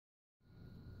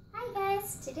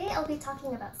guys! Today I'll be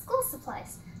talking about school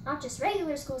supplies. Not just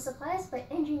regular school supplies, but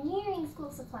engineering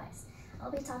school supplies.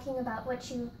 I'll be talking about what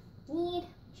you need,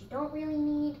 what you don't really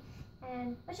need,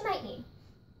 and what you might need.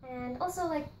 And also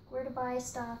like where to buy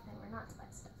stuff and where not to buy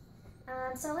stuff.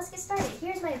 So let's get started.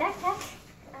 Here's my backpack.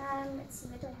 Let's see,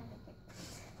 what do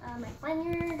I have in here? My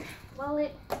lanyard,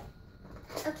 wallet.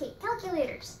 Okay,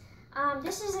 calculators.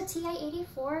 This is a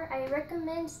TI-84. I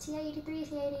recommend TI-83,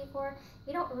 TI-84.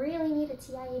 You don't really need a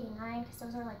TI-89 because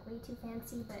those are like way too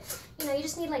fancy, but you know, you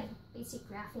just need like basic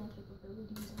graphing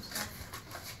capabilities and stuff.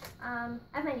 I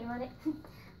have my name on it.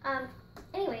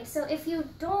 Anyway, so if you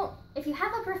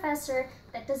have a professor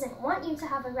that doesn't want you to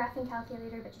have a graphing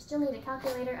calculator, but you still need a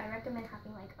calculator, I recommend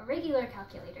having like a regular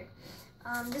calculator.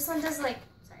 This one does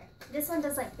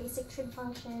like basic trig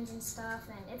functions and stuff,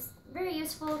 and it's very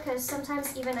useful because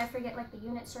sometimes even I forget like the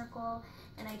unit circle,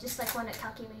 and I just like want to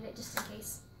calculate it just in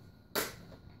case.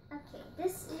 Okay,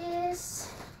 this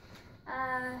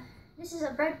is a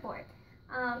breadboard.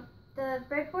 The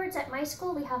breadboards at my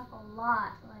school, we have a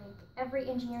lot. Like every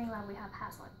engineering lab we have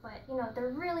has one, but you know, they're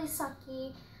really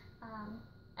sucky.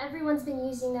 Everyone's been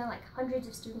using them, like hundreds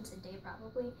of students a day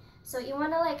probably. So you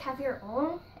want to like have your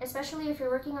own, especially if you're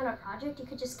working on a project. You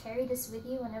could just carry this with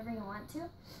you whenever you want to.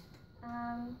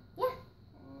 Yeah,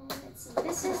 and let's see.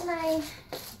 This is my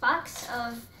box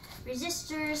of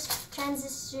resistors,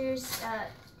 transistors,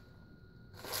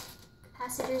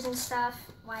 capacitors and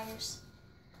stuff, wires.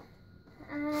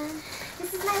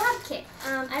 This is my lab kit.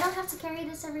 I don't have to carry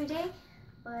this every day,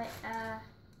 but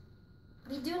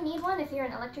you do need one if you're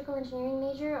an electrical engineering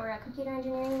major or a computer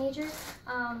engineering major.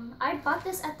 I bought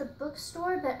this at the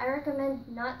bookstore, but I recommend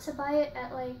not to buy it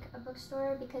at like a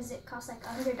bookstore because it costs like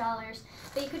 $100.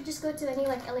 But you could just go to any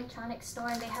like electronics store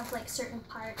and they have like certain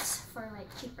parts for like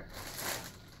cheaper.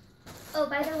 Oh,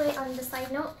 by the way, on the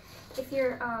side note, if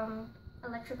you're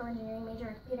electrical engineering major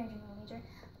or computer engineering major,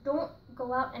 don't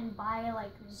go out and buy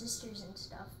like resistors and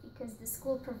stuff because the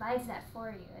school provides that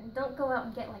for you. And don't go out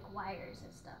and get like wires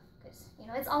and stuff because, you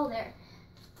know, it's all there.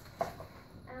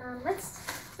 Let's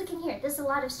look in here. There's a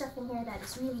lot of stuff in here that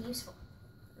is really useful.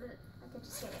 I could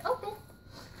just get it open.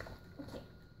 Okay,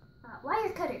 wire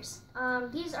cutters.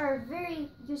 These are very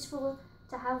useful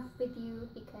to have with you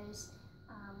because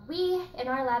in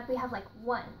our lab, we have like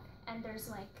one, and there's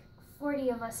like 40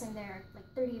 of us in there, like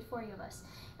 30 or 40 of us,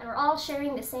 and we're all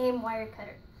sharing the same wire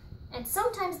cutter. And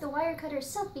sometimes the wire cutters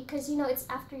suck because, you know, it's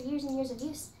after years and years of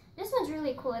use. This one's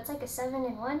really cool. It's like a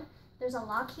 7-in-1. There's a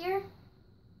lock here,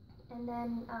 and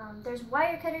then there's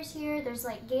wire cutters here. There's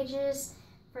like gauges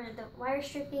for the wire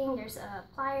stripping. There's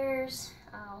pliers,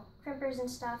 crimpers and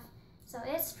stuff. So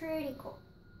it's pretty cool.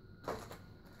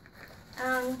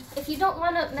 If you don't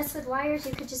want to mess with wires,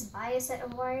 you could just buy a set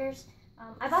of wires.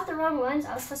 I bought the wrong ones.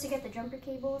 I was supposed to get the jumper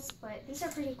cables, but these are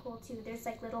pretty cool too. There's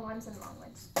like little ones and long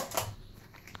ones.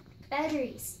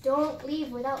 Batteries. Don't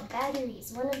leave without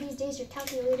batteries. One of these days your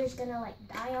calculator's gonna like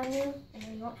die on you and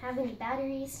then you won't have any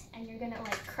batteries and you're gonna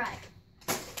like cry.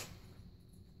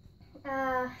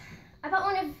 I bought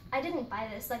one of, I didn't buy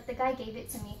this, like the guy gave it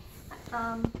to me.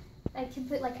 I could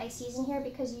put like ICs in here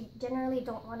because you generally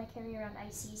don't want to carry around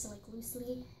ICs like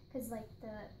loosely because like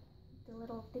the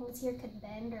little things here could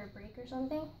bend or break or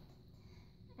something.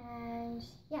 And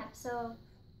yeah, so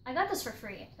I got this for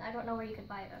free. I don't know where you could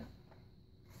buy it on.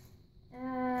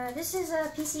 This is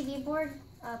a PCB board,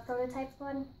 a prototype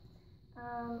one.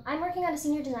 I'm working on a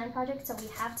senior design project, so we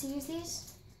have to use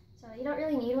these. So you don't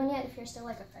really need one yet if you're still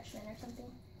like a freshman or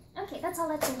something. Okay, that's all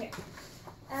that's in here.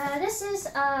 This is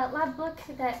a lab book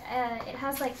that it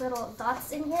has like little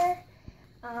dots in here.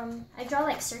 I draw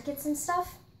like circuits and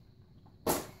stuff.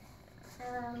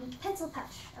 Pencil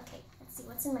pouch. Okay, let's see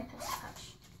what's in my pencil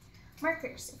pouch.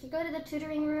 Markers. If you go to the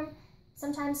tutoring room,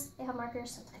 sometimes they have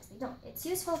markers, sometimes they don't. It's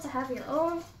useful to have your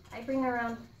own. I bring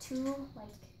around 2,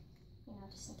 like, you know,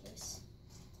 just in case.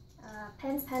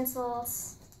 Pens,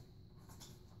 pencils.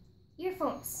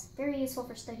 Earphones. Very useful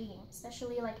for studying,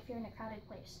 especially like if you're in a crowded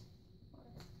place.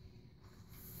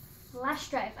 Flash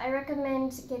drive. I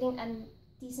recommend getting a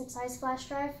decent sized flash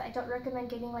drive. I don't recommend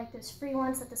getting like those free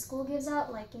ones that the school gives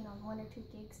out, like, you know, 1 or 2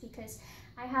 gigs, because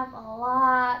I have a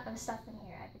lot of stuff in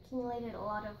here. I've accumulated a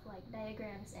lot of like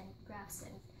diagrams and graphs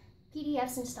and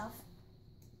PDFs and stuff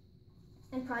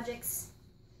and projects.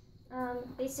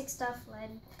 Basic stuff,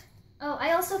 lead. Oh,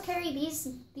 I also carry these.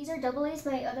 These are AA's.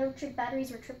 My other batteries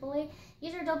were AAA.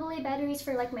 These are AA batteries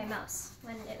for like my mouse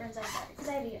when it runs out of battery, because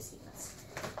I have a USB mouse.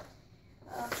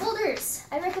 Folders.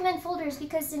 I recommend folders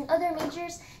because in other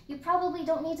majors, you probably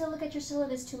don't need to look at your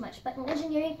syllabus too much. But in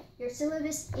engineering, your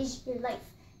syllabus is your life.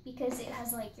 because it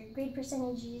has like your grade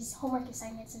percentages, homework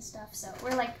assignments and stuff. So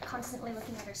we're like constantly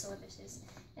looking at our syllabuses.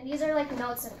 And these are like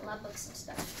notes and lab books and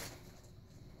stuff.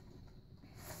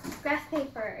 Graph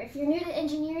paper. If you're new to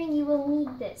engineering, you will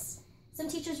need this. Some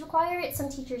teachers require it, some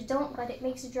teachers don't, but it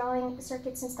makes drawing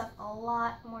circuits and stuff a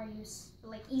lot more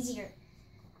easier.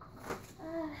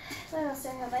 What else do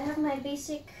I have? I have my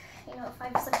basic,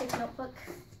 5-subject notebook.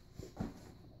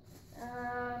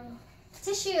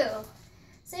 Tissue.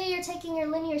 Say you're taking your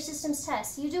linear systems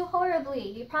test. You do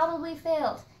horribly. You probably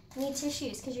failed. You need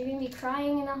tissues because you're going to be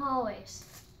crying in the hallways.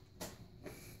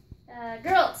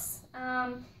 Girls.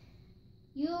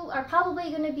 You are probably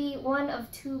going to be one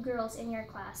of 2 girls in your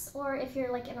class. Or if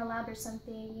you're like in a lab or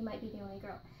something, you might be the only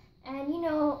girl. And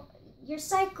your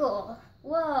cycle.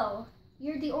 Whoa.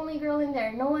 You're the only girl in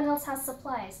there. No one else has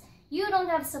supplies. You don't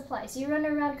have supplies. You run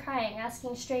around crying,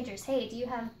 asking strangers, hey, do you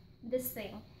have this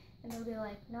thing? And they'll be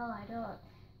like, no, I don't.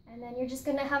 And then you're just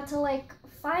gonna have to like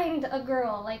find a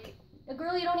girl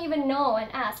you don't even know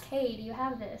and ask, hey, do you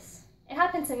have this? It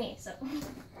happened to me, so.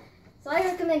 So I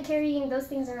recommend carrying those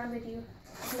things around with you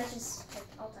as much as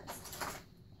all times.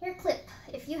 Hair clip.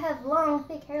 If you have long,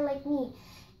 thick hair like me,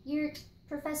 your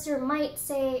professor might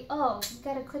say, oh, you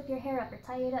gotta clip your hair up or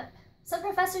tie it up. Some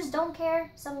professors don't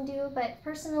care, some do, but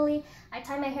personally, I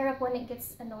tie my hair up when it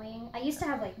gets annoying. I used to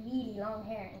have like really long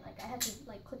hair and I had to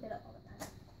like clip it up all the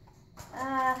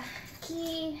time.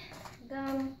 Key,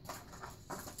 gum,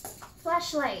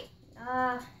 flashlight.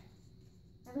 I've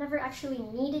never actually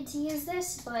needed to use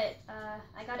this, but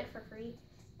I got it for free.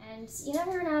 And you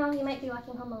never know, you might be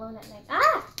walking home alone at night.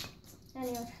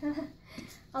 Anyway,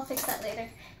 I'll fix that later.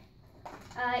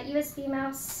 USB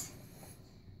mouse.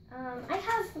 I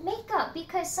have makeup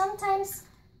because sometimes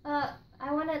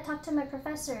I want to talk to my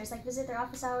professors, like visit their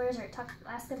office hours or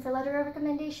ask them for a letter of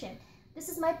recommendation. This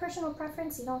is my personal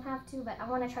preference, you don't have to, but I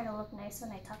want to try to look nice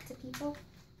when I talk to people.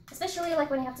 Especially like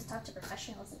when you have to talk to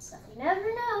professionals and stuff, you never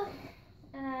know.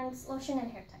 And lotion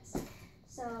and hair ties.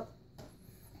 So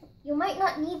you might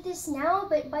not need this now,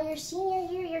 but by your senior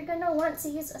year, you're going to want to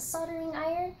use a soldering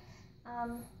iron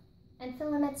and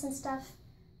filaments and stuff.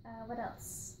 What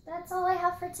else? That's all I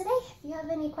have for today. If you have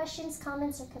any questions,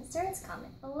 comments, or concerns,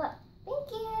 comment below.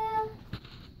 Thank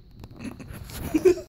you!